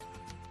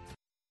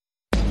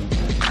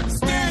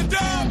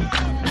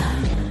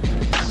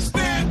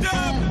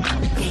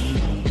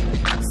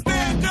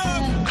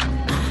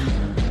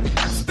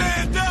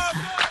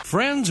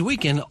Friends, we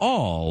can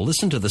all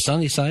listen to the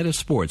sunny side of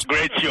sports.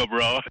 Great show,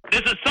 bro. This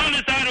is Sunny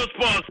Side of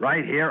Sports.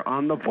 Right here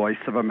on the Voice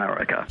of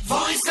America.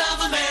 Voice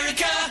of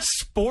America.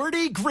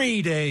 Sporty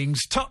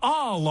greetings to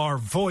all our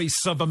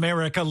Voice of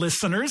America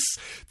listeners.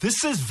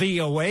 This is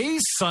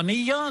VOA's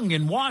Sonny Young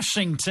in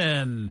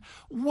Washington.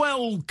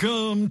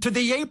 Welcome to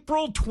the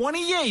April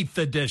 28th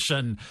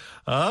edition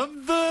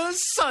of the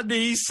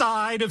Sunny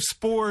Side of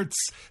Sports.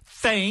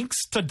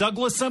 Thanks to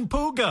Douglas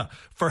Mpuga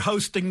for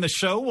hosting the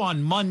show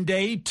on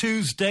Monday,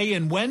 Tuesday,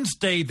 and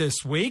Wednesday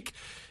this week.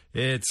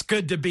 It's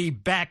good to be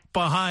back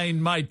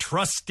behind my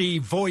trusty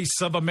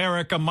Voice of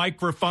America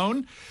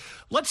microphone.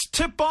 Let's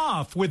tip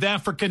off with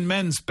African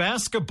men's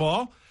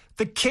basketball.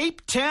 The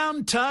Cape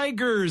Town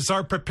Tigers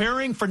are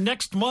preparing for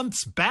next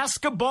month's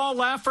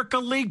Basketball Africa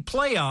League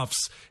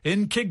playoffs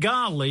in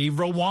Kigali,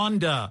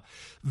 Rwanda.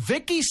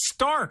 Vicky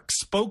Stark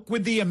spoke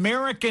with the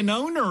American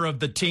owner of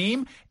the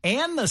team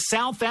and the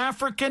South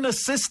African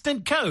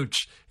assistant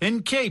coach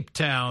in Cape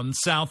Town,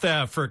 South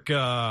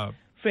Africa.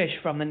 Fresh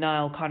from the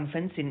Nile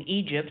Conference in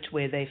Egypt,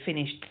 where they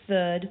finished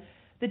third,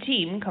 the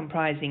team,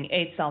 comprising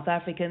 8 South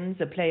Africans,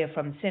 a player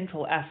from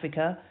Central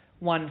Africa,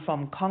 1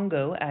 from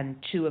Congo, and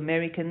 2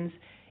 Americans,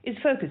 is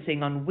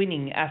focusing on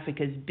winning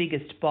Africa's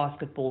biggest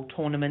basketball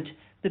tournament,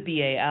 the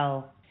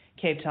BAL.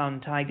 Cape Town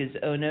Tigers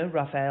owner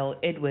Raphael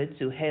Edwards,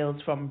 who hails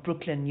from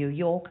Brooklyn, New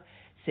York,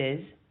 says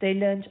they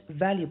learned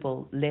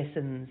valuable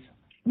lessons.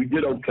 We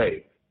did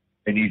okay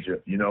in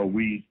Egypt. You know,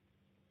 we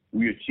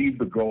achieved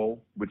the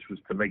goal, which was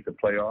to make the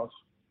playoffs.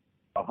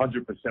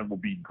 100% will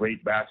be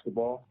great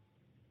basketball.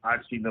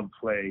 I've seen them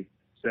play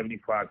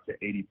 75 to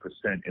 80%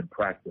 in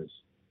practice.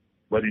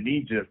 But in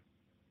Egypt,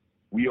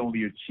 we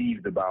only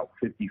achieved about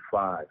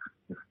 55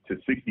 to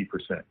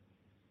 60%.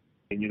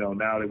 And, you know,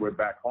 now that we're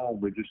back home,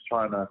 we're just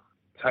trying to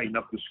tighten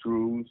up the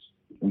screws.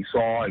 We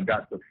saw and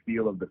got the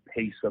feel of the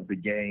pace of the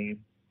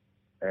game.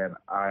 And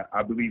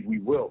I believe we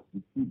will.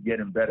 We keep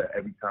getting better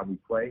every time we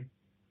play.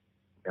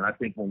 And I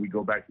think when we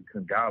go back to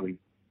Kigali,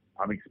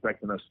 I'm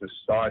expecting us to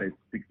start at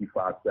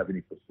 65,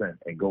 70%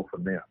 and go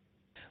from there.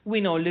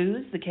 Win or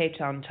lose, the Cape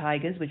Town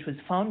Tigers, which was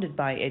founded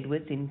by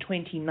Edwards in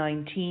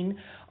 2019,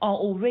 are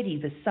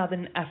already the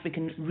Southern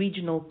African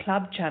Regional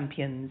Club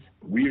champions.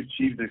 We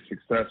achieved this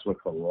success with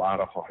a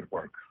lot of hard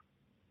work,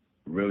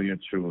 really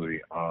and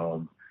truly.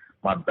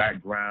 My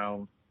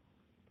background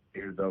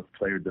is of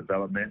player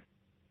development.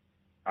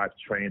 I've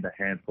trained a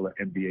handful of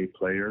NBA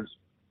players.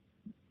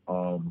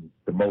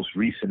 The most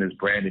recent is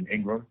Brandon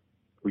Ingram,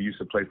 who used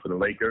to play for the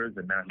Lakers,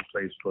 and now he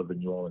plays for the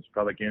New Orleans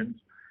Pelicans.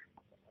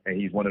 And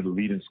he's one of the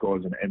leading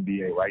scorers in the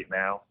NBA right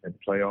now in the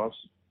playoffs.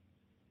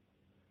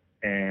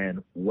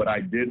 And what I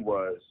did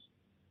was,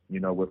 you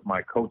know, with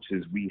my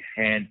coaches, we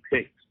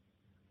handpicked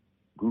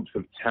groups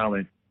of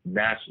talent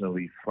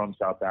nationally from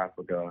South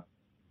Africa,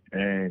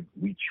 and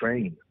we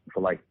trained for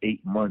like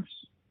 8 months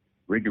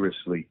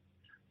rigorously,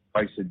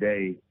 twice a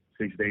day,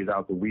 6 days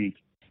out the week.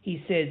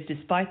 He says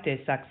despite their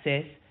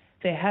success,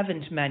 they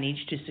haven't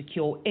managed to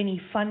secure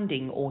any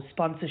funding or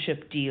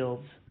sponsorship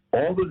deals.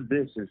 All of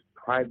this is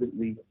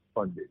privately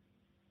funded.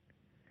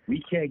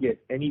 We can't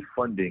get any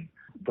funding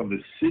from the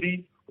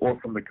city or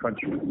from the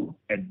country,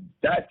 and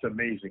that's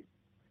amazing.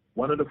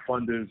 One of the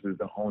funders is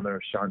the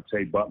owner,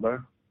 Shante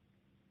Butler,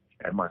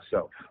 and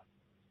myself.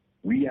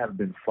 We have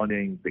been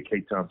funding the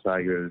Cape Town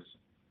Tigers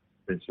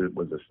since it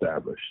was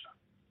established,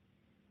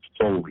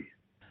 solely.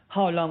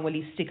 How long will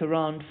he stick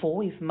around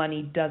for if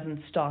money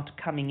doesn't start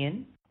coming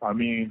in? I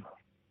mean,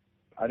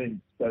 I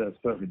didn't set a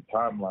certain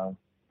timeline.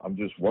 I'm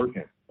just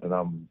working, and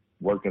I'm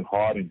working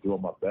hard and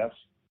doing my best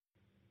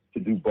to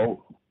do both,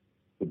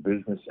 the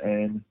business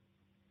end,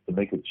 to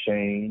make a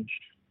change.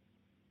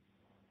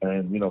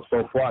 And, you know,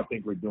 so far I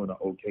think we're doing an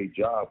okay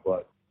job,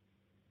 but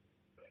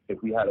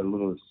if we had a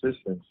little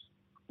assistance,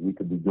 we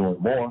could be doing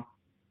more.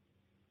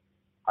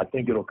 I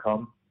think it'll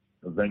come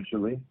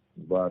eventually,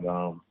 but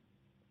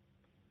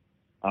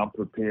I'm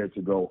prepared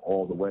to go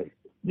all the way.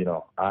 You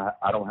know,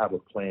 I don't have a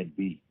plan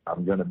B.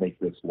 I'm going to make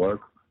this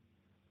work.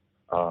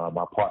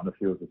 My partner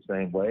feels the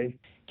same way.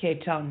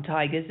 Cape Town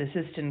Tigers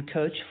assistant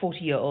coach,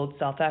 40-year-old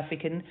South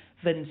African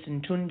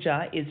Vincent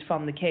Tunja, is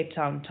from the Cape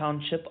Town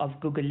township of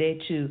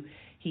Gugulethu.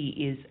 He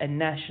is a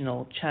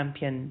national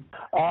champion.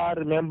 I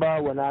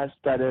remember when I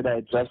started,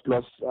 I just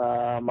lost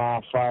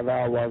my father.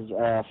 I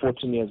was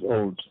 14 years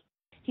old.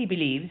 He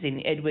believes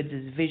in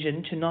Edwards'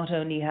 vision to not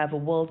only have a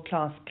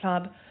world-class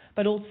club,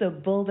 but also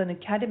build an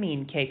academy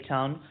in Cape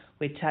Town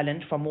where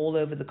talent from all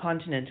over the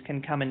continent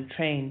can come and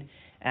train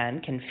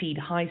and can feed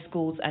high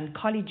schools and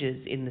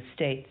colleges in the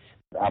States.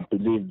 I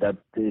believe that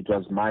it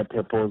was my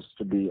purpose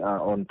to be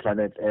on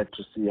planet Earth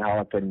to see how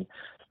I can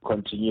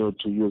continue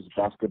to use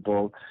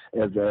basketball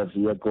as a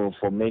vehicle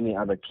for many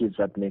other kids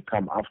that may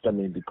come after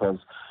me, because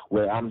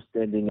where I'm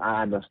standing,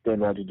 I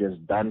understand what it has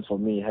done for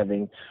me,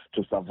 having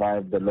to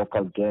survive the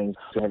local gangs,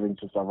 having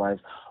to survive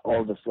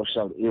all the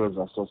social ills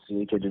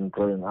associated in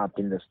growing up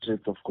in the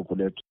streets of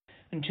Gugulethu.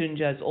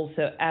 Ntunja is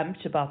also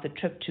amped about the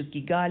trip to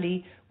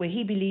Kigali, where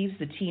he believes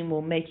the team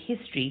will make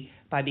history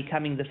by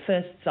becoming the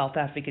first South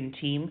African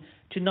team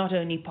to not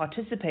only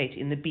participate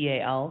in the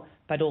BAL,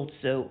 but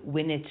also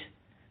win it.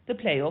 The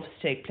playoffs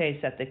take place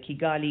at the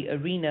Kigali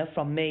Arena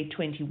from May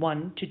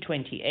 21 to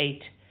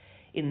 28.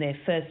 In their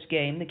first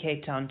game, the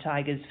Cape Town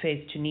Tigers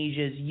face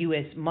Tunisia's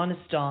US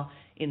Monastir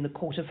in the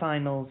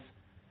quarterfinals.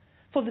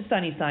 For the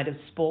sunny side of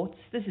sports,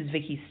 this is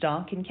Vicky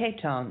Stark in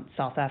Cape Town,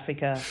 South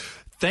Africa.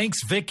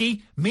 Thanks,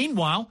 Vicky.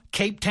 Meanwhile,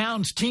 Cape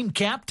Town's team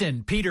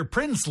captain, Peter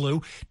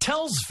Prinsloo,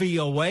 tells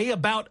VOA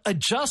about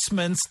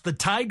adjustments the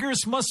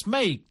Tigers must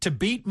make to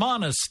beat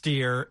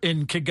Monastir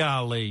in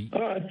Kigali.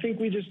 I think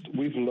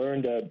we've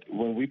learned that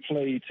when we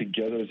play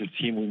together as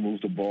a team, we move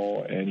the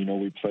ball and,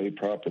 we play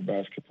proper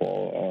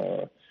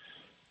basketball.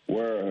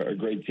 We're a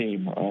great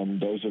team.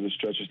 Those are the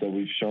stretches that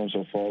we've shown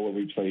so far where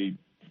we played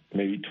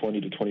maybe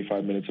 20 to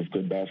 25 minutes of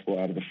good basketball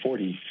out of the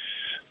 40.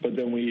 But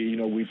then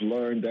we've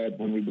learned that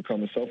when we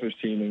become a selfish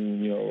team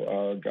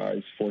and,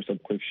 guys force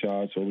up quick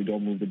shots or we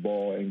don't move the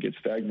ball and get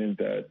stagnant,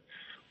 that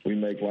we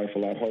make life a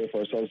lot harder for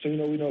ourselves. So,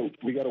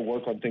 we got to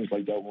work on things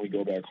like that when we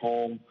go back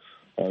home.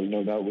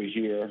 Now that we're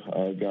here,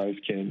 guys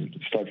can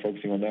start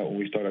focusing on that when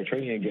we start our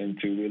training again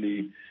to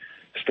really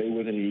stay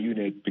within a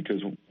unit,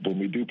 because when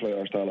we do play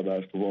our style of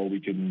basketball, we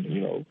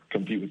can,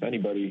 compete with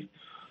anybody.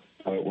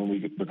 When we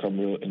become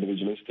real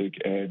individualistic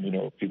and,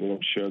 people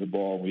don't share the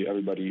ball,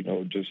 everybody,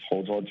 just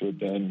holds on to it,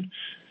 then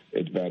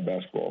it's bad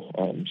basketball.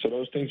 So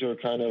those things are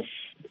kind of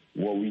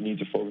what we need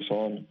to focus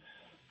on,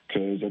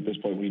 because at this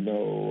point we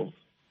know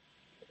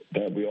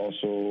that we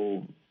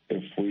also,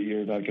 if we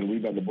are not going to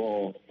rebound the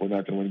ball, we're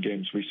not going to win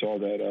games. We saw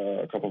that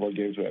a couple of our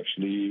games were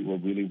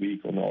really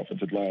weak on the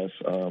offensive glass.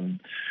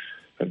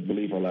 I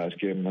believe our last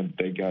game,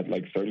 they got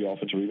like 30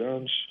 offensive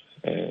rebounds.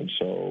 And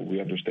so we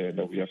understand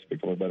that we have to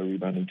become a better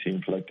rebounding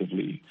team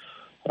collectively,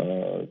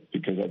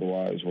 because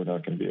otherwise we're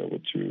not going to be able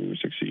to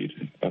succeed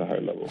at a high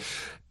level.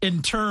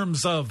 In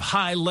terms of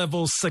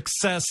high-level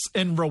success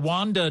in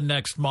Rwanda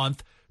next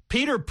month,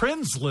 Peter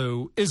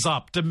Prinsloo is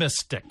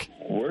optimistic.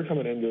 We're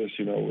coming into this,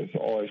 with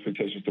all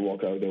expectations to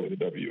walk out there with a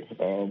W.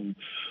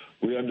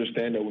 We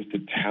understand that with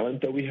the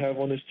talent that we have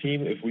on this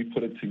team, if we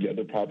put it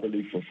together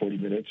properly for 40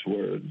 minutes,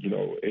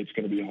 it's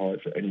going to be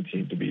hard for any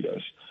team to beat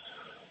us.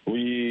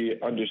 We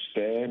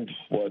understand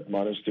what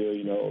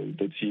Monastir,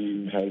 the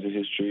team has a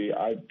history.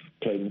 I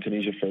played in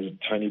Tunisia for a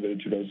tiny bit in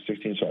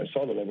 2016, so I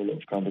saw the level of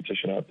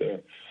competition out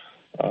there.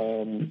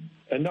 And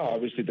no,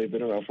 obviously they've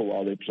been around for a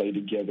while. They play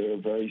together, a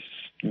very,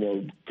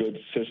 good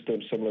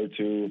system similar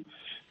to,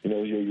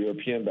 your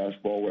European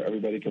basketball where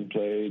everybody can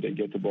play. They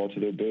get the ball to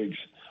their bigs.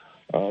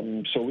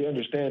 So we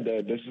understand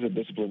that this is a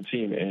disciplined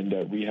team and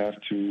that we have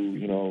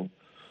to,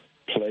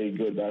 play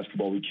good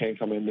basketball. We can't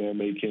come in there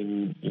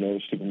making,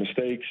 stupid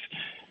mistakes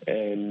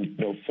and,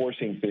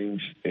 forcing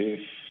things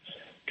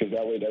because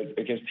that way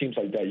against teams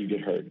like that, you get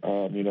hurt.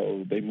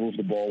 They move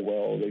the ball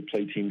well. They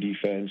play team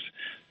defense.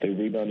 They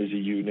rebound as a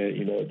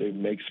unit. They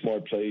make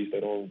smart plays. They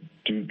don't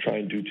try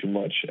and do too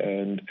much.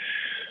 And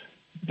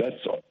that's,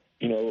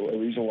 a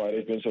reason why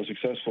they've been so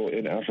successful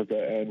in Africa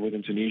and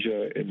within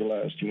Tunisia in the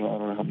last, I don't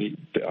know how many,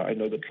 I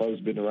know the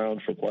club's been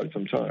around for quite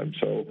some time.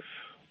 So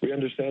we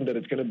understand that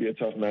it's going to be a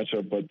tough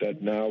matchup, but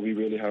that now we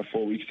really have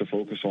 4 weeks to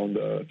focus on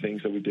the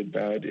things that we did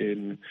bad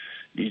in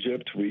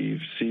Egypt.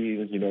 We've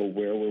seen,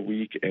 where we're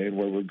weak and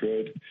where we're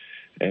good,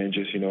 and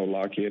just,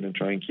 lock in and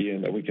try and key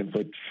in that we can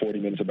put 40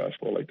 minutes of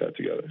basketball like that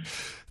together.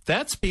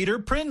 That's Peter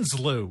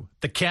Prinsloo,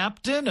 the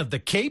captain of the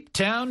Cape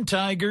Town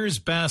Tigers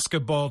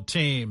basketball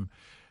team.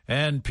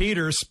 And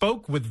Peter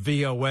spoke with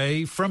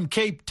VOA from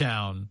Cape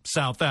Town,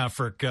 South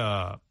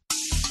Africa.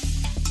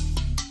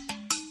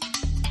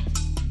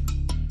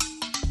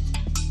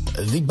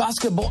 The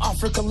Basketball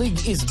Africa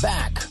League is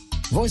back.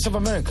 Voice of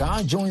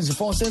America joins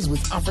forces with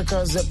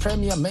Africa's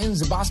premier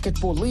men's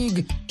basketball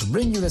league to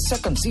bring you the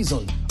second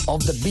season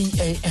of the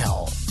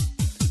BAL.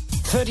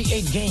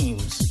 38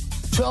 games,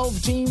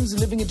 12 teams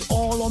leaving it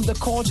all on the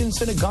court in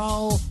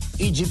Senegal,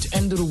 Egypt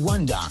and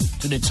Rwanda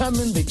to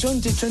determine the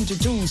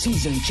 2022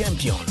 season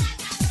champion.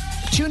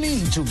 Tune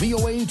in to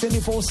VOA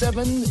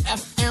 24/7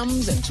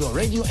 FMs and to our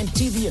radio and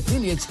TV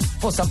affiliates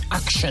for some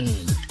action.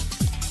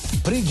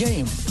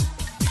 Pre-game,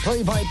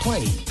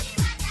 play-by-play,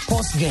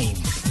 post-game,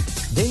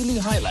 daily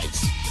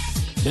highlights,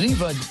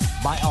 delivered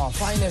by our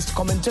finest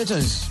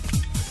commentators.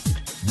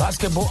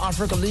 Basketball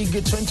Africa League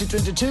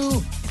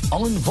 2022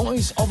 on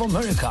Voice of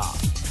America.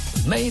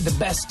 May the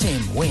best team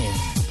win.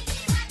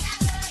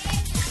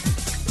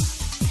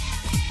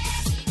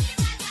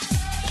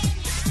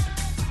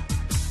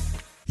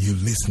 You're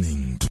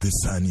listening to the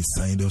sunny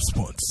side of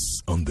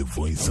sports on the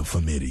Voice of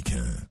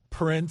America.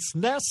 Prince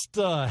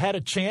Nesta had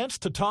a chance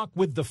to talk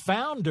with the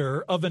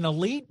founder of an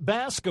elite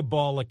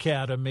basketball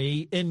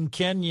academy in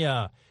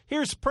Kenya.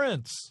 Here's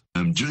Prince.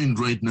 I'm joined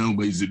right now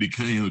by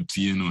Zedekiah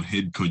Otieno,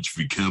 head coach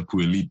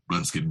Vikapu Elite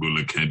Basketball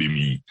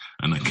Academy,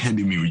 an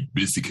academy which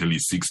basically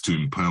seeks to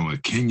empower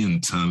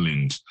Kenyan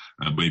talent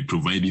by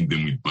providing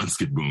them with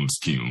basketball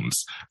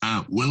skills.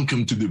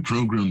 Welcome to the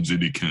program,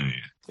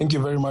 Zedekiah. Thank you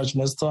very much,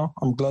 Nesta.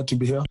 I'm glad to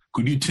be here.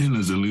 Could you tell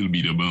us a little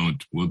bit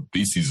about what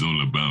this is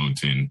all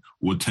about and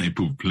what type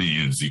of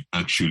players you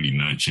actually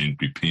nurture and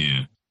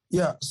prepare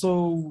Yeah,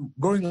 so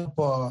growing up,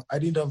 I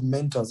didn't have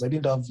mentors. I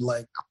didn't have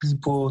like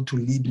people to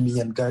lead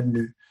me and guide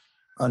me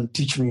and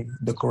teach me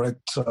the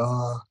correct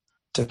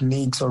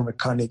techniques or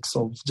mechanics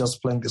of just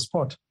playing the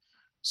sport.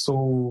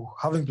 So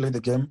having played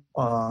the game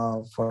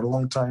for a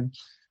long time,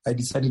 I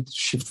decided to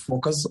shift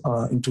focus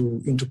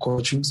into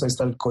coaching. So I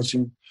started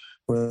coaching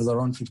when I was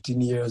around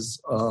 15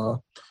 years.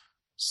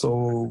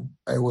 So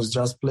I was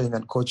just playing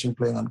and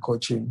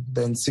coaching.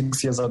 Then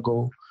 6 years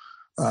ago,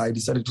 I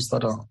decided to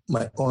start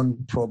my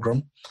own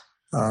program.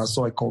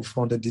 So I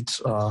co-founded it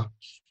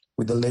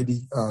with a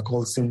lady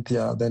called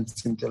Cynthia. Then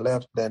Cynthia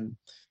left, then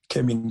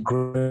came in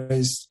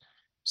Grace.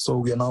 So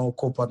we are now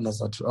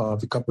co-partners at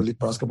Vikapu Elite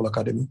Basketball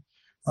Academy.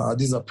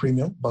 This is a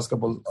premium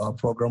basketball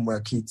program where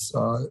kids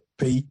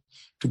pay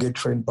to get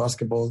trained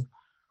basketball.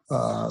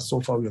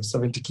 So far, we have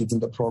 70 kids in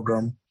the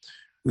program.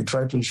 We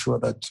try to ensure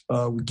that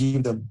we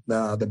give them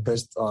the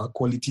best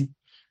quality.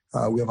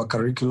 We have a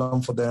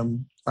curriculum for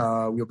them.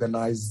 We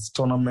organize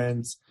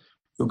tournaments,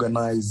 we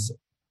organize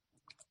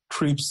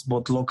trips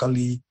both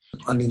locally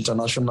and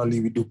internationally.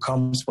 We do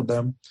camps for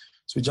them.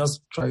 So we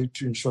just try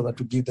to ensure that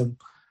we give them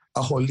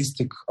a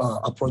holistic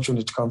approach when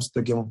it comes to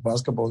the game of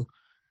basketball.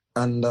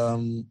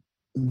 And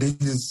this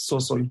is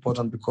so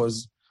important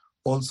because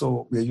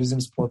also we are using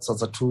sports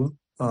as a tool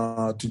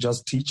to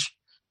just teach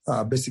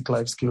basic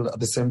life skills at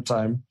the same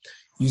time.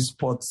 Use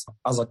sports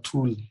as a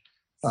tool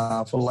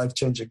for life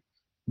changing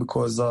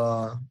because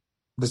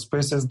the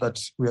spaces that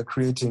we are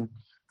creating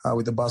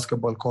with the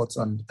basketball courts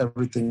and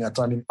everything are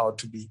turning out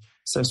to be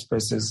safe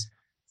spaces.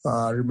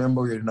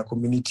 Remember, we're in a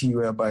community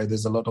whereby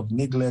there's a lot of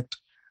neglect.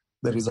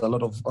 There is a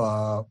lot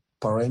of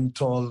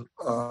parental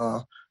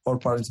or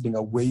parents being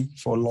away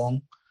for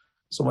long.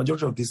 So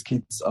majority of these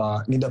kids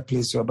need a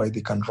place whereby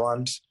they can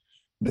rant,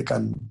 they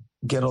can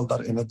get all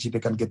that energy, they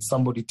can get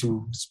somebody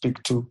to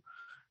speak to.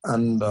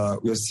 And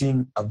we are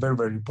seeing a very,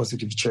 very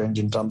positive change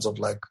in terms of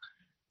like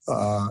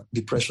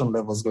depression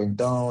levels going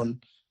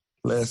down,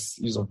 less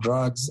use of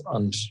drugs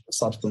and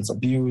substance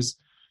abuse.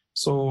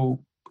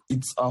 So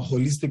it's a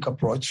holistic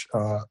approach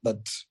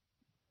that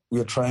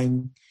we are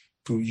trying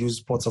to use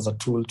sports as a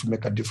tool to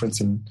make a difference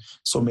in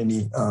so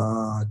many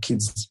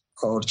kids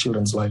or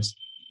children's lives.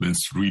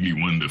 That's really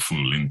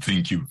wonderful. And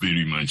thank you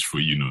very much for,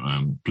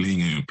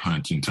 playing a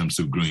part in terms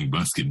of growing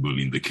basketball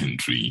in the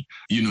country.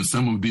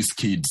 Some of these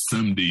kids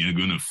someday are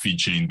going to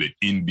feature in the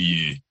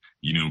NBA,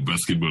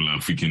 Basketball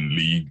African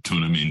League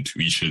tournament,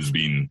 which has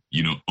been,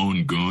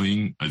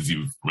 ongoing. As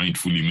you've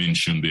rightfully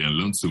mentioned, there are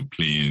lots of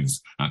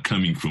players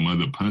coming from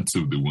other parts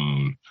of the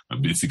world,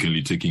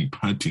 basically taking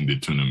part in the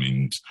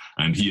tournament.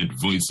 And here at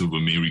Voice of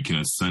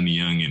America, Sunny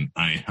Young and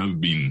I have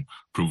been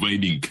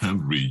providing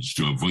coverage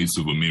to our Voice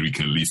of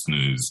America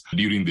listeners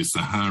during the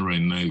Sahara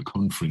and Nile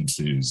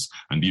conferences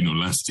and,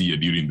 last year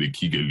during the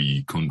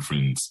Kigali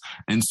conference.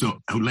 And so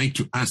I would like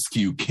to ask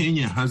you,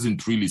 Kenya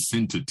hasn't really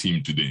sent a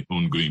team to the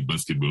ongoing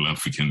Basketball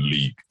African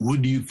League.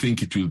 What do you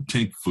think it will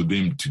take for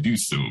them to do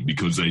so?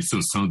 Because I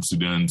saw South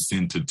Sudan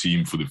sent a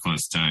team for the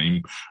first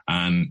time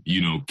and,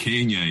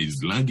 Kenya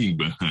is lagging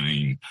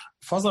behind.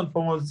 First and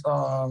foremost,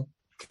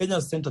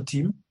 Kenya sent a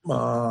team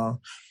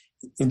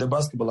in the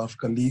Basketball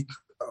African League.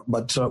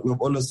 But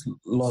we've always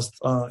lost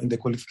in the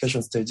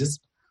qualification stages.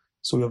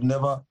 So we have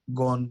never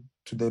gone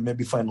to the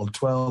maybe final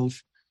 12,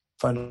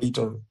 final 8,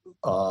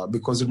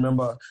 because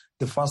remember,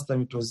 the first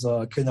time it was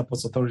Kenya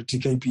Ports Authority,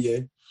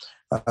 KPA.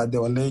 They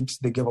were late.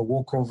 They gave a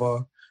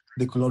walkover.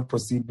 They could not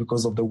proceed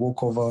because of the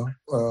walkover.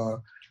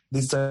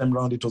 This time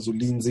around, it was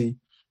Ulinzi.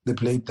 They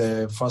played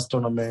the first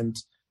tournament,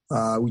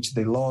 which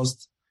they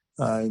lost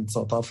in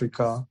South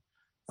Africa.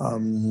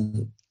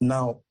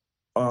 Now,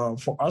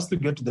 for us to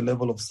get to the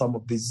level of some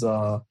of these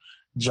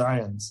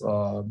giants,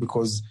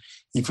 because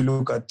if you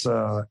look at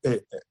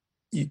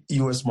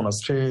US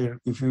Monastir,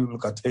 if you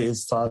look at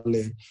AS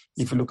Saleh,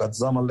 if you look at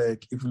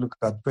Zamalek, if you look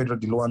at Pedro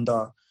de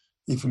Luanda,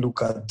 if you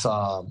look at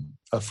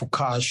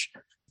Fukash,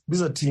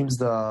 these are teams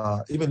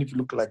that, even if you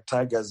look like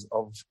Tigers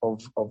of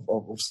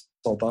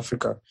South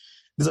Africa,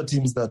 these are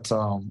teams that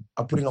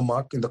are putting a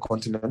mark in the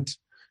continent.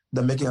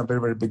 They're making a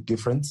very, very big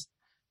difference.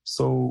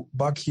 So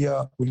back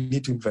here, we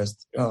need to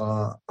invest.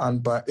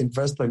 And by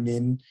invest, I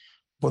mean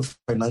both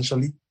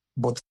financially,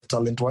 both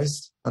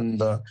talent-wise,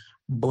 and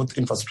both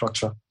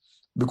infrastructure.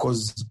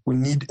 Because we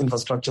need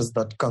infrastructures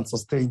that can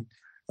sustain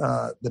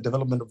the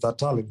development of that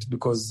talent.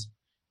 Because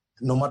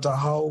no matter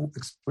how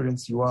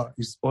experienced you are,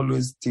 you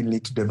always still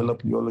need to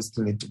develop, you always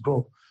still need to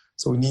grow.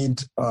 So we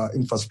need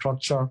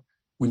infrastructure,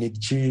 we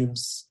need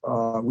gyms,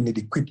 we need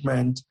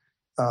equipment,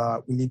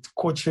 we need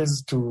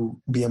coaches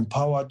to be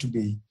empowered, to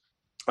be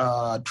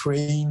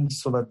trained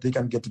so that they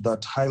can get to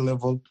that high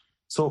level.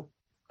 So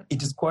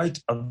it is quite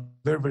a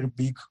very, very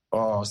big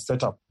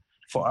setup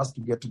for us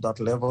to get to that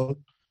level.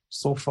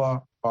 So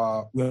far,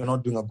 we are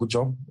not doing a good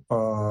job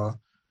on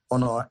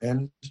our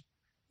end.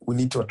 We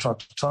need to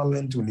attract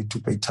talent. We need to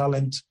pay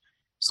talent.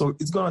 So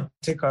it's going to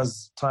take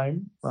us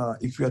time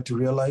if we are to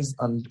realize,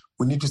 and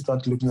we need to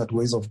start looking at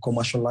ways of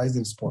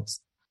commercializing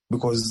sports.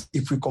 Because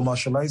if we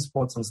commercialize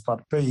sports and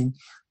start paying,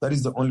 that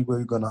is the only way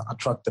we're going to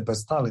attract the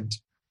best talent.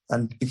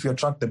 And if you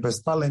attract the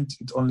best talent,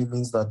 it only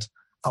means that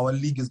our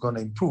league is going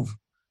to improve.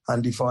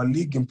 And if our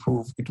league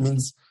improves, it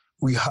means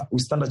we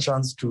stand a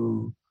chance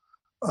to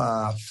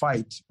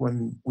fight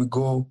when we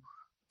go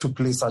to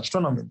play such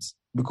tournaments.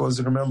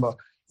 Because remember,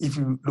 if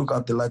you look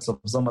at the likes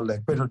of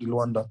Zamalek, Petro di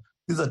Luanda,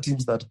 these are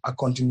teams that are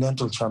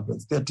continental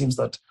champions. They're teams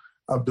that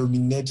have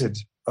dominated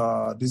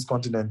this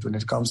continent when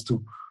it comes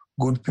to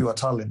good, pure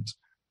talent.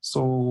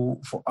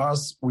 So for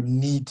us, we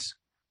need,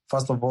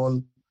 first of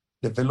all,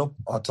 develop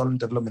our talent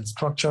development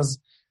structures,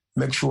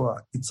 make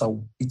sure it's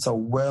a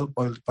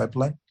well-oiled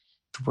pipeline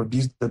to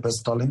produce the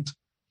best talent,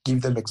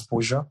 give them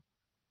exposure,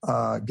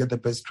 get the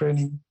best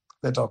training,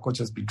 let our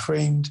coaches be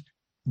trained,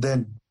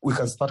 then we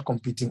can start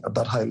competing at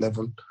that high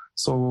level.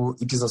 So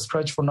it is a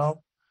stretch for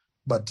now,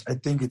 but I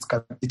think it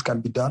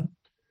can be done.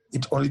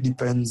 It only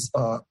depends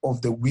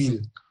of the will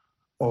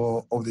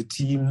or of the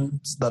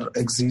teams that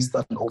exist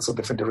and also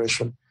the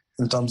federation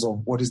in terms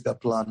of what is their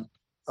plan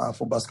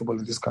for basketball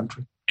in this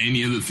country.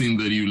 Any other thing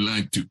that you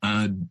like to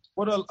add?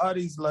 What I'll add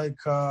is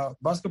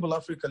Basketball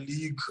Africa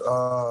League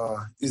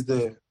is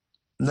the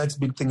next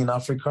big thing in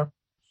Africa,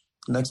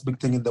 next big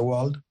thing in the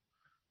world.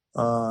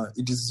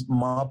 It is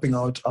mapping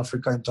out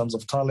Africa in terms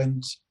of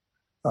talent.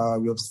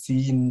 We have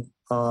seen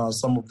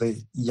some of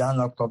the young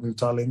upcoming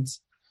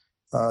talents.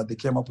 They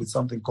came up with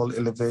something called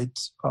Elevate.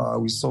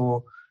 We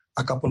saw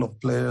a couple of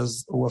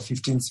players who are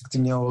 15,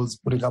 16-year-olds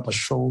putting up a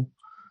show.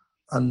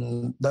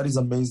 And that is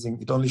amazing.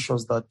 It only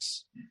shows that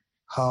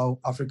how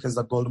Africa is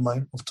a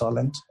goldmine of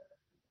talent.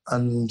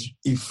 And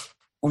if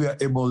we are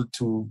able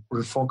to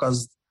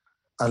refocus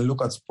and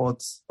look at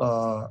sports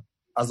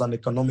as an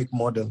economic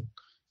model,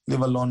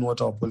 leave alone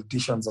what our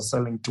politicians are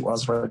selling to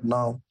us right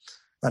now,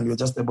 and we're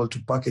just able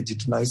to package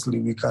it nicely,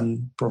 we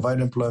can provide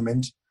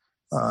employment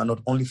not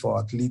only for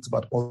athletes,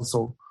 but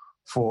also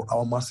for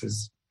our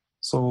masses.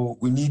 So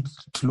we need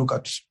to look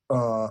at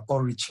or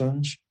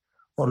rechange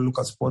or look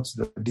at sports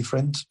with a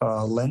different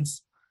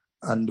lens,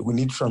 and we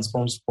need to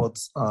transform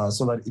sports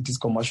so that it is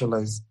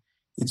commercialized.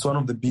 It's one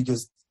of the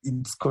biggest,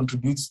 it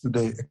contributes to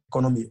the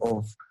economy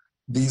of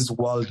these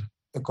world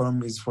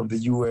economies from the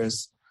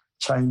US,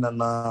 China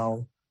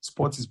now.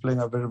 Sports is playing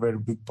a very, very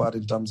big part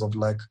in terms of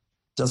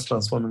just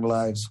transforming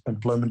lives,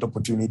 employment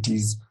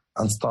opportunities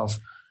and stuff.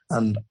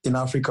 And in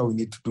Africa, we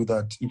need to do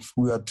that if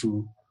we are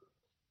to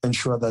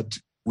ensure that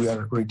we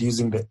are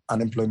reducing the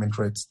unemployment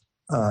rates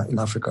in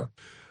Africa.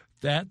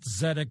 That's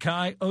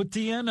Zedekiah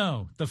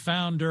Otieno, the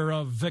founder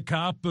of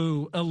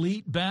Vikapu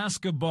Elite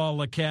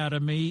Basketball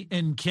Academy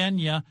in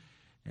Kenya.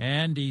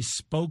 And he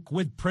spoke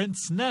with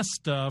Prince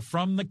Nesta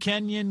from the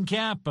Kenyan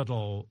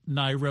capital,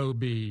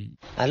 Nairobi.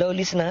 Hello,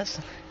 listeners.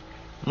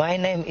 My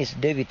name is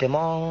David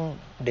Temong,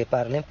 the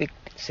Paralympic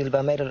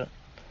silver medal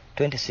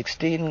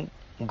 2016,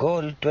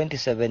 gold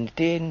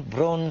 2017,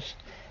 bronze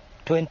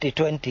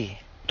 2020,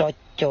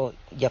 Tokyo,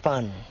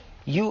 Japan.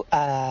 You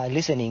are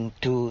listening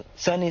to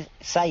Sunny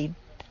Side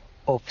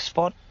of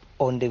Sport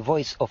on the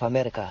Voice of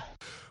America.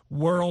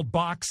 World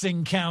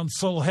Boxing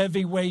Council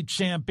heavyweight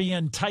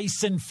champion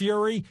Tyson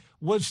Fury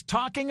was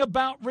talking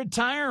about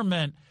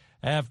retirement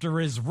after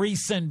his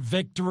recent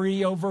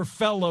victory over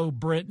fellow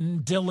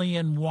Briton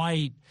Dillian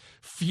Whyte.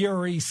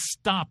 Fury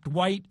stopped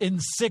Whyte in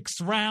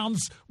 6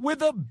 rounds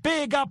with a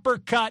big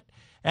uppercut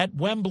at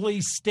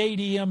Wembley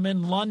Stadium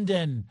in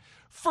London.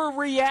 For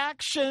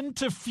reaction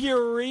to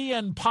Fury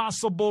and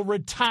possible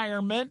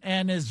retirement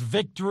and his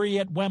victory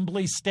at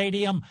Wembley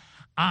Stadium,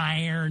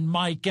 Iron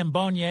Mike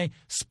Mbonye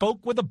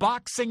spoke with a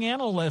boxing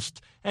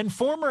analyst and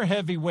former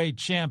heavyweight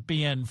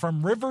champion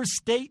from River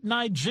State,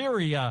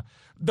 Nigeria,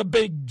 the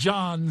Big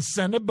John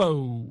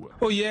Senebo.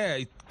 Oh, yeah,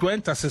 it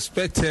went as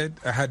expected.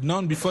 I had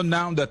known before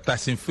now that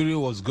Tyson Fury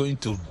was going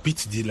to beat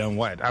Dillian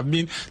Whyte. I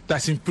mean,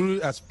 Tyson Fury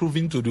has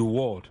proven to the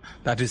world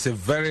that it's a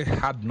very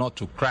hard nut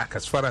to crack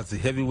as far as the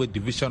heavyweight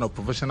division of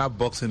professional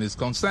boxing is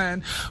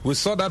concerned. We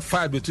saw that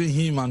fight between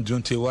him and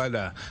Deontay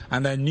Wilder,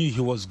 and I knew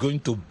he was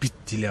going to beat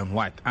Dillian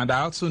Whyte. And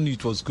I also knew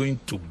it was going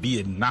to be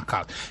a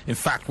knockout. In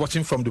fact,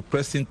 watching from the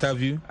press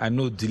interview, I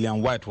know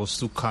Dillian Whyte was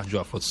too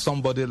casual for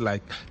somebody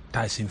like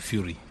Tyson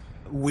Fury.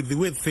 With the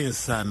way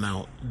things are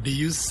now, do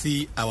you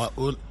see our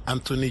own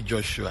Anthony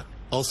Joshua,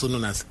 also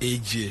known as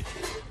AJ,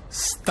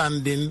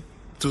 standing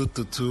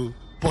 2-2,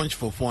 punch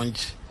for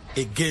punch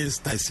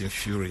against Tyson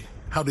Fury?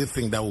 How do you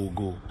think that will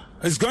go?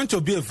 It's going to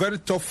be a very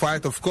tough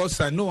fight. Of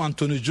course, I know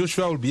Anthony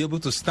Joshua will be able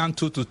to stand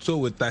toe-to-toe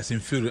with Tyson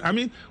Fury. I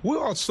mean, we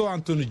all saw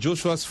Anthony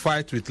Joshua's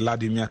fight with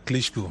Vladimir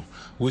Klitschko.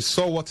 We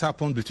saw what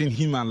happened between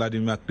him and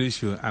Vladimir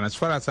Klitschko. And as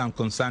far as I'm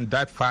concerned,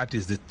 that fight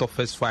is the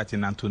toughest fight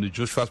in Anthony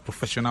Joshua's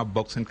professional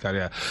boxing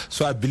career.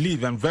 So I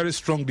believe, and very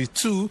strongly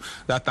too,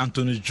 that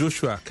Anthony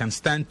Joshua can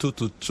stand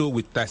toe-to-toe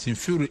with Tyson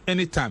Fury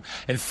anytime.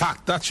 In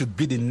fact, that should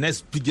be the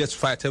next biggest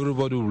fight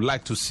everybody would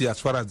like to see as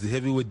far as the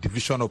heavyweight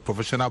division of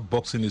professional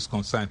boxing is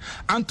concerned.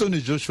 Anthony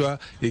Joshua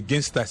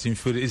against Tyson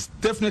Fury is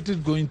definitely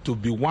going to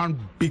be one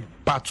big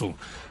battle.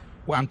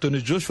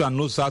 Anthony Joshua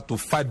knows how to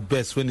fight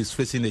best when he's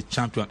facing a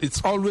champion.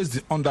 It's always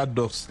the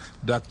underdogs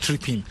that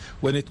trip him.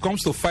 When it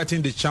comes to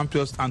fighting the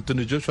champions,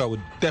 Anthony Joshua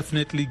would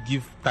definitely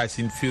give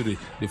Tyson Fury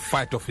the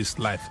fight of his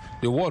life.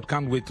 The world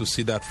can't wait to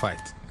see that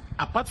fight.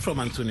 Apart from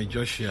Anthony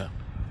Joshua,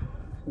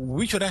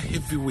 which other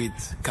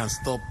heavyweight can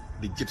stop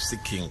the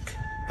Gypsy King,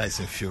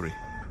 Tyson Fury?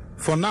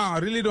 For now, I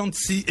really don't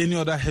see any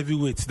other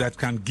heavyweight that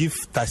can give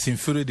Tyson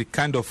Fury the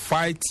kind of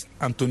fight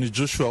Anthony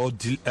Joshua or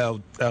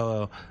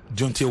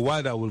Deontay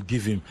Wilder will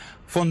give him.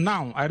 For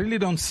now, I really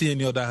don't see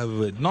any other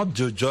heavyweight. Not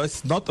Joe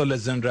Joyce, not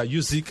Alexandra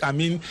Usyk. I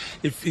mean,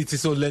 if it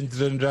is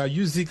Alexandra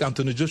Usyk,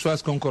 Anthony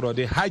Joshua's conqueror,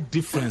 the height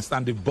difference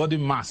and the body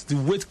mass, the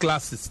weight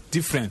class is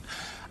different.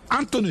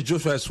 Anthony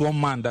Joshua is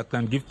one man that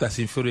can give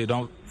Tyson Fury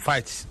a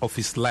fight of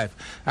his life.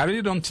 I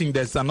really don't think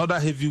there's another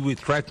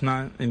heavyweight right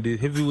now in the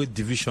heavyweight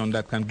division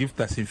that can give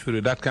Tyson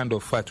Fury that kind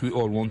of fight we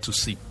all want to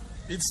see.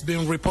 It's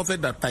been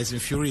reported that Tyson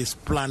Fury is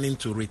planning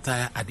to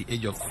retire at the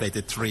age of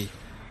 33.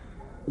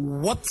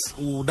 What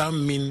would that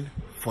mean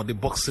for the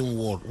boxing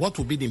world? What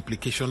would be the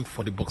implication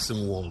for the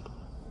boxing world?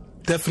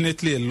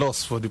 Definitely a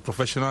loss for the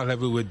professional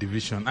heavyweight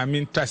division. I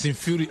mean, Tyson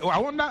Fury,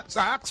 I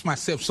ask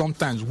myself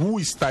sometimes, who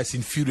is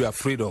Tyson Fury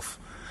afraid of?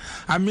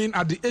 I mean,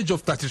 at the age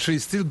of 33, he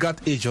still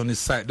got age on his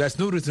side. There's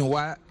no reason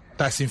why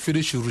Tyson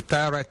Fury should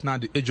retire right now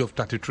at the age of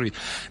 33.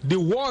 The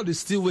world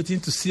is still waiting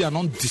to see an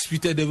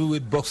undisputed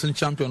heavyweight boxing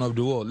champion of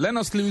the world.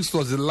 Lennox Lewis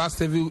was the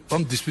last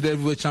undisputed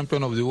heavyweight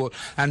champion of the world,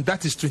 and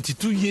that is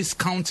 22 years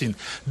counting.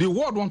 The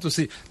world wants to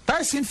say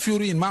Tyson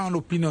Fury, in my own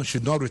opinion,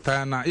 should not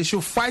retire now. He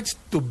should fight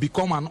to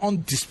become an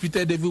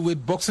undisputed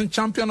heavyweight boxing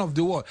champion of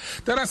the world.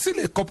 There are still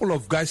a couple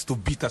of guys to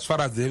beat as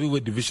far as the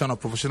heavyweight division of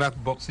professional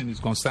boxing is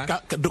concerned.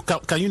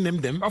 Can you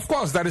name them? Of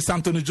course, there is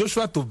Anthony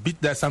Joshua to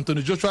beat. There's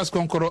Anthony Joshua's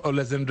conqueror,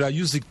 Alexandra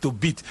Usyk, to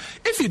beat.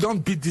 If you don't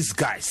beat these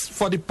guys,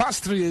 for the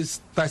past 3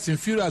 years, Tyson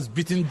Fury has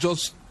beaten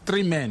just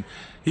 3 men.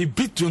 He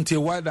beat Deontay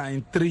Wilder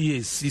in 3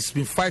 years. He's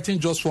been fighting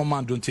just one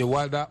man, Deontay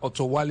Wilder,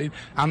 Otto Wallin,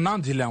 and now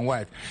Dillian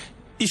Whyte.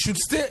 He should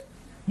stay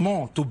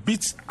more to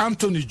beat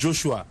Anthony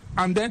Joshua.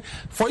 And then,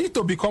 for you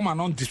to become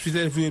an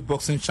undisputed heavyweight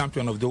boxing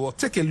champion of the world,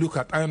 take a look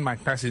at Iron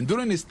Mike Tyson.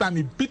 During his time,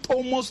 he beat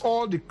almost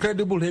all the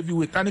credible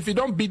heavyweights. And if you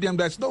don't beat them,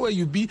 there's no way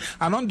you be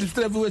an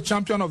undisputed heavyweight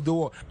champion of the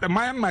world.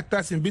 Iron Mike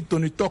Tyson beat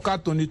Tony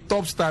Tucker, Tony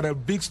Topstar,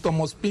 Biggs,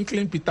 Thomas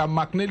Pinklin, Peter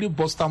McNally,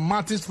 Buster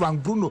Martis,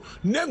 Frank Bruno.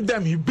 Name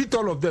them, he beat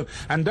all of them.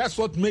 And that's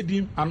what made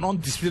him an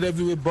undisputed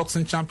heavyweight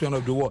boxing champion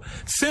of the world.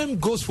 Same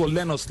goes for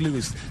Lennox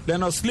Lewis.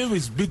 Lennox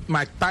Lewis beat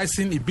Mike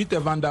Tyson, he beat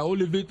Evander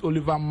Holyfield,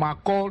 Oliver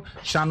McCall,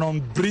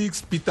 Shannon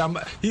Briggs, Peter.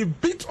 He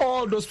beat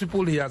all those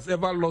people he has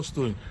ever lost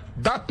to him.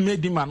 That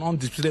made him an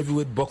undisputed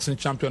heavyweight boxing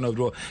champion of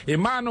the world.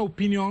 In my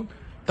opinion,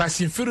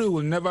 Tyson Fury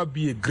will never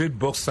be a great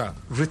boxer,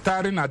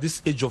 retiring at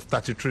this age of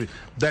 33.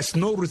 There's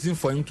no reason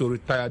for him to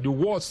retire. The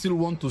world still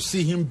want to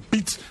see him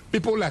beat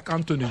people like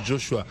Anthony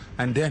Joshua,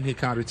 and then he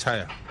can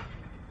retire.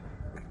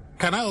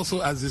 Can I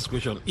also ask this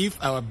question?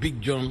 If our Big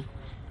John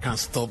can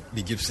stop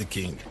the Gypsy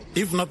King,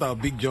 if not our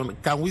Big John,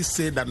 can we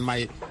say that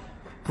my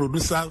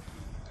producer,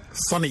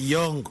 Sonny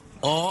Young,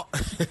 or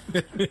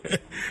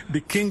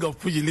the king of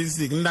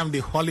pugilistic,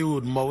 Nnamdi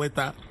Hollywood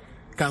Moweta,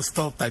 can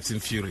stop Tyson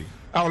Fury?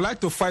 I would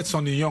like to fight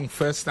Sonny Young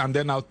first, and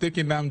then I'll take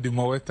Nnamdi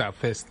Moweta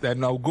first.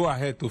 Then I'll go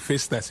ahead to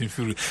face Tyson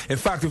Fury. In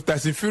fact, if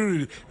Tyson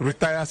Fury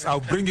retires,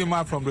 I'll bring him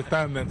out from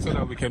retirement so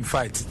that we can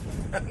fight.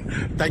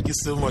 Thank you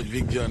so much,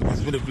 Big John.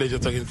 It's been a pleasure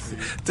talking to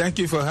you. Thank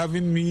you for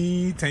having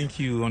me. Thank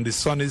you on the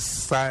sunny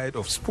side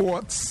of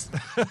sports.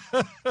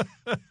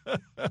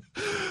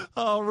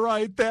 All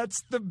right,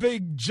 that's the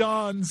Big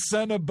John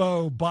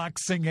Senebo,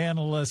 boxing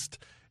analyst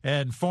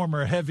and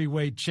former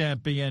heavyweight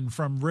champion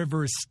from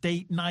Rivers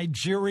State,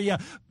 Nigeria.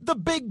 The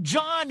Big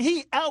John,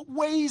 he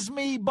outweighs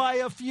me by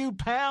a few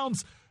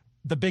pounds.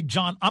 The Big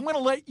John, I'm going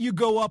to let you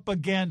go up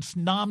against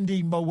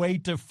Nnamdi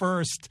Moweta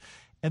first,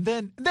 and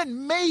then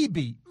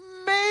maybe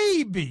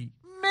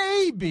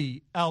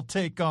I'll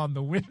take on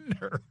the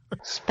winner.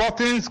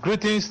 Sporting's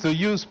greetings to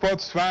you,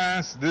 sports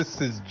fans. This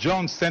is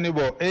John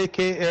Senebo,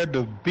 a.k.a.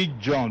 the Big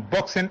John,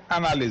 boxing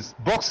analyst,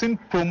 boxing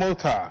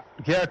promoter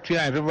here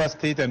in Rivers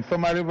State, and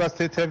former Rivers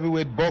State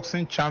heavyweight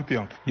boxing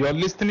champion. You're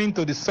listening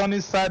to the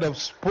sunny side of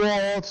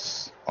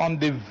sports on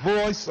the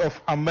Voice of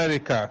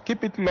America.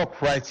 Keep it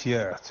locked right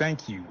here.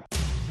 Thank you.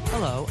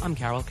 Hello, I'm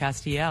Carol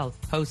Castiel,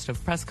 host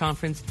of Press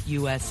Conference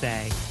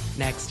USA.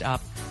 Next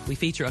up, we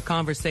feature a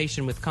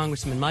conversation with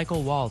Congressman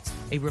Michael Waltz,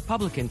 a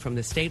Republican from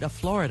the state of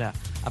Florida,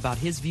 about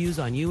his views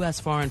on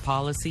U.S. foreign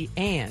policy,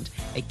 and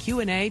a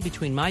Q&A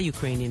between my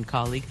Ukrainian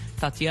colleague,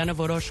 Tatiana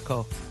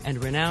Voroshko,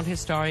 and renowned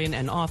historian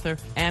and author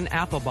Anne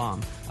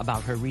Applebaum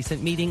about her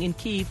recent meeting in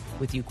Kyiv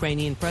with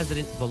Ukrainian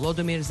President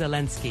Volodymyr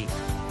Zelensky.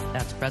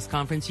 That's Press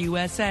Conference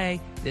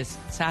USA this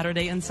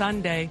Saturday and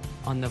Sunday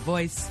on The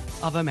Voice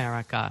of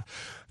America.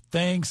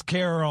 Thanks,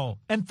 Carol.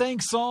 And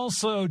thanks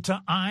also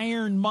to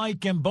Iron Mike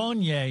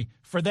Mbonye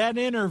for that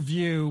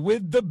interview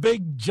with the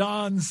Big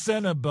John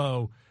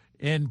Senebo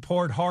in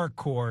Port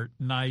Harcourt,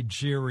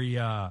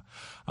 Nigeria.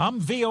 I'm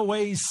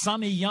VOA's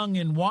Sonny Young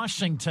in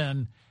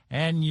Washington,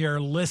 and you're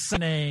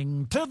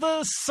listening to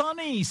the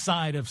sunny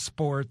side of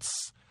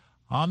sports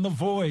on the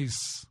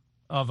Voice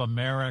of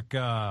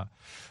America.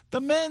 The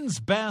Men's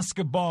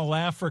Basketball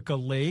Africa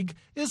League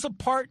is a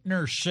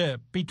partnership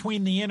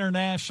between the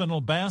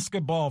International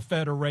Basketball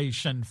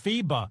Federation,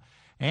 FIBA,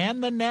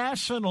 and the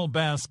National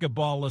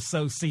Basketball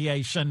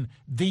Association,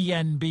 the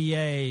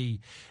NBA.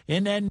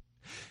 In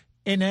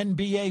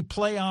NBA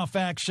playoff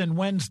action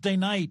Wednesday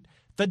night,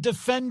 the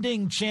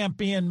defending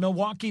champion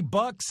Milwaukee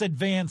Bucks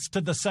advanced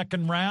to the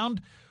second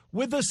round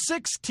with a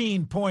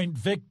 16-point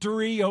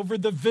victory over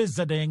the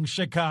visiting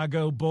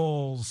Chicago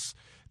Bulls.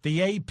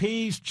 The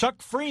AP's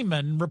Chuck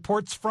Freeman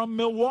reports from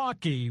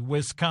Milwaukee,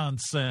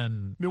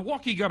 Wisconsin.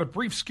 Milwaukee got a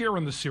brief scare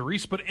in the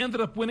series, but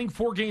ended up winning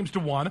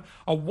 4-1,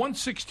 a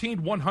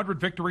 116-100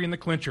 victory in the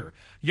clincher.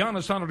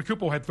 Giannis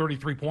Antetokounmpo had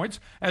 33 points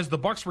as the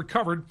Bucks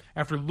recovered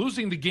after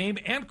losing the game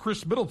and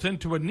Chris Middleton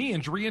to a knee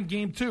injury in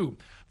Game 2.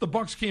 The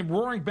Bucks came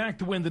roaring back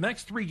to win the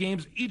next 3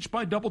 games, each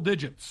by double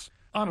digits.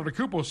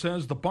 Antetokounmpo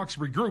says the Bucks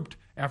regrouped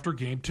after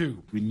Game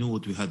 2. We knew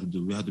what we had to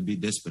do. We had to be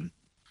desperate.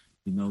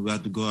 We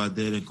had to go out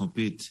there and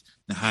compete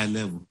at a high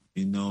level,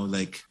 pay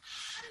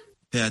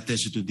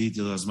attention to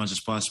detail as much as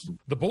possible.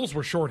 The Bulls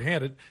were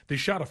shorthanded. They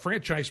shot a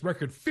franchise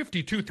record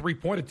 52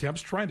 three-point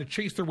attempts trying to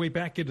chase their way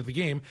back into the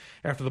game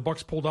after the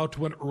Bucks pulled out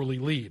to an early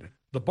lead.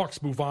 The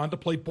Bucks move on to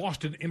play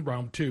Boston in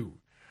round 2.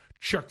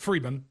 Chuck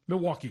Freeman,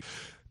 Milwaukee.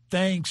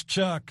 Thanks,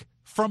 Chuck.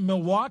 From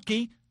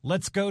Milwaukee,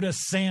 let's go to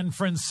San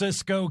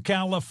Francisco,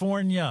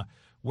 California,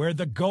 where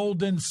the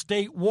Golden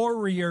State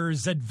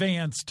Warriors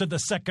advance to the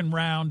second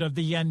round of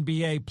the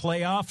NBA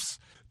playoffs.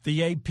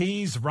 The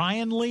AP's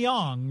Ryan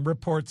Leong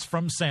reports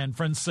from San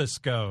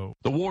Francisco.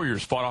 The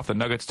Warriors fought off the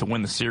Nuggets to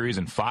win the series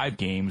in 5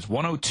 games,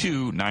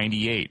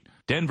 102-98.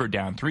 Denver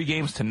down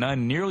 3-0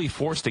 nearly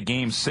forced a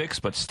Game 6,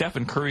 but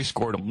Stephen Curry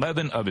scored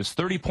 11 of his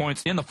 30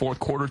 points in the fourth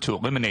quarter to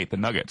eliminate the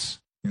Nuggets.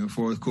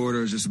 Fourth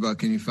quarter is just about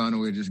can you find a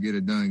way to just get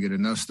it done, get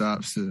enough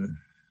stops to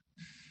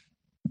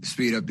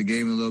speed up the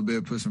game a little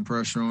bit, put some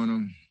pressure on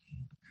them.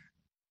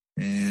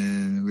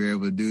 And we were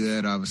able to do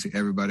that. Obviously,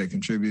 everybody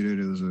contributed.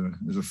 It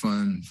was a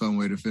fun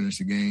way to finish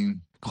the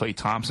game. Klay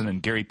Thompson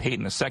and Gary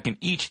Payton II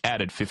each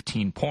added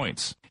 15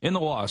 points. In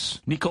the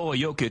loss, Nikola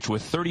Jokic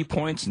with 30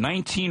 points,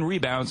 19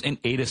 rebounds, and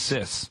 8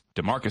 assists.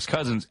 DeMarcus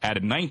Cousins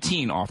added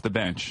 19 off the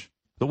bench.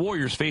 The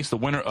Warriors face the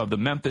winner of the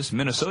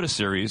Memphis-Minnesota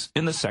series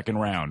in the second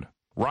round.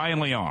 Ryan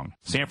Leong,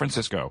 San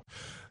Francisco.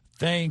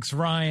 Thanks,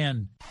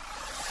 Ryan.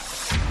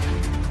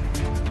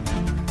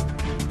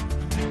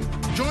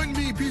 Join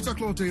me, Peter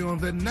Clote, on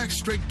the next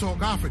Straight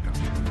Talk Africa.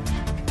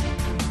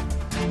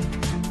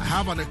 I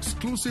have an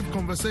exclusive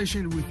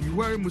conversation with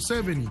Yoweri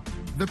Museveni,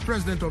 the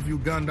president of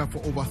Uganda for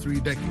over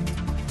 3 decades.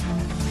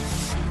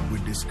 We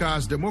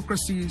discuss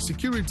democracy,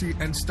 security,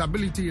 and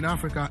stability in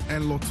Africa,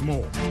 and lots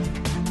more.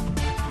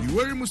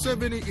 Yoweri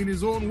Museveni in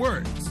his own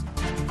words.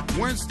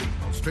 Wednesday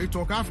on Straight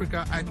Talk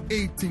Africa at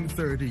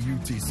 18:30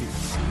 UTC.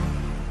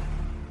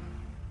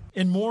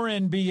 In more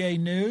NBA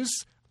news,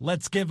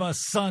 let's give a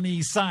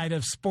sunny side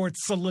of sports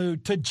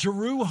salute to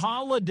Jrue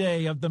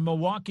Holiday of the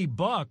Milwaukee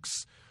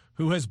Bucks,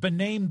 who has been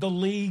named the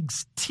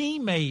league's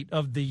Teammate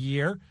of the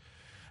Year.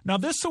 Now,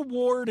 this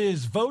award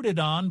is voted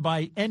on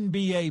by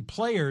NBA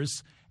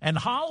players, and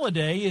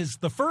Holiday is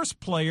the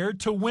first player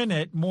to win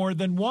it more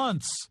than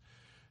once.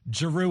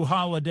 Jrue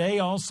Holiday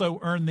also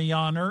earned the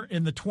honor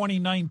in the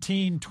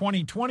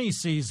 2019-2020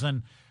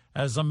 season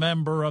as a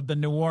member of the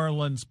New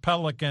Orleans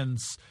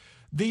Pelicans.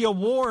 The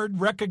award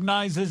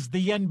recognizes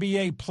the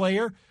NBA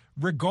player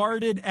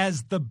regarded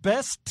as the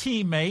best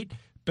teammate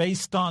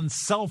based on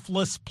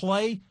selfless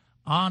play,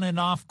 on and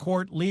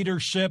off-court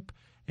leadership,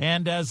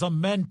 and as a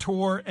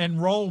mentor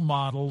and role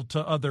model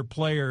to other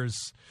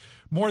players.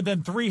 More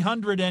than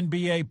 300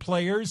 NBA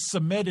players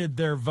submitted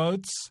their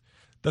votes.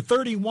 The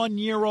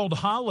 31-year-old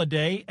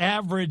Holiday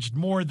averaged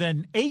more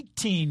than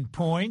 18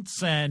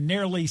 points and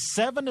nearly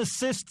 7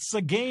 assists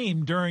a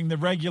game during the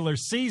regular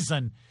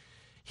season.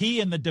 He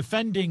and the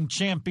defending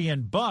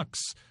champion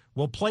Bucks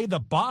will play the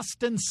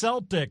Boston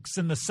Celtics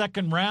in the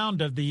second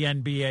round of the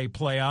NBA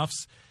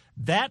playoffs.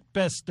 That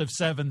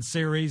best-of-7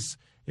 series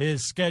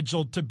is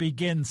scheduled to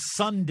begin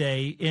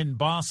Sunday in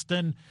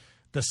Boston.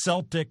 The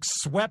Celtics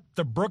swept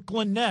the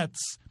Brooklyn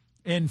Nets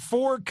in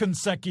 4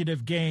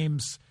 consecutive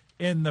games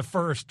in the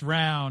first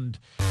round.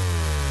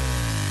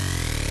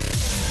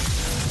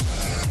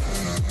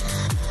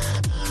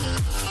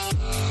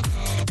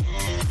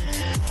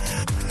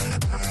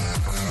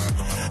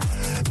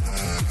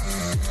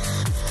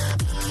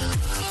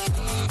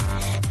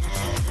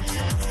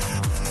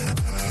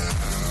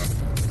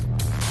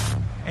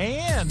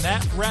 And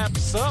that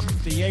wraps up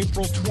the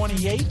April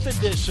 28th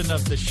edition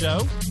of the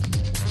show.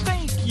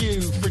 Thank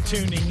you for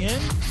tuning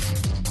in.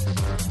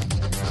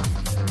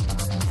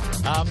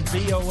 I'm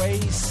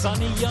VOA's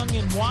Sonny Young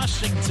in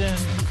Washington.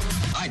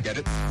 I get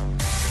it.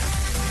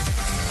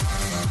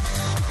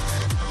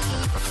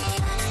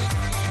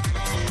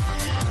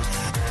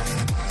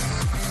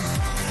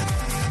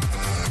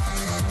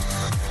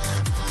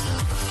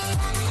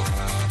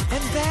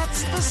 And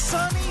that's the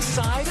sunny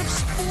side of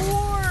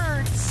sports.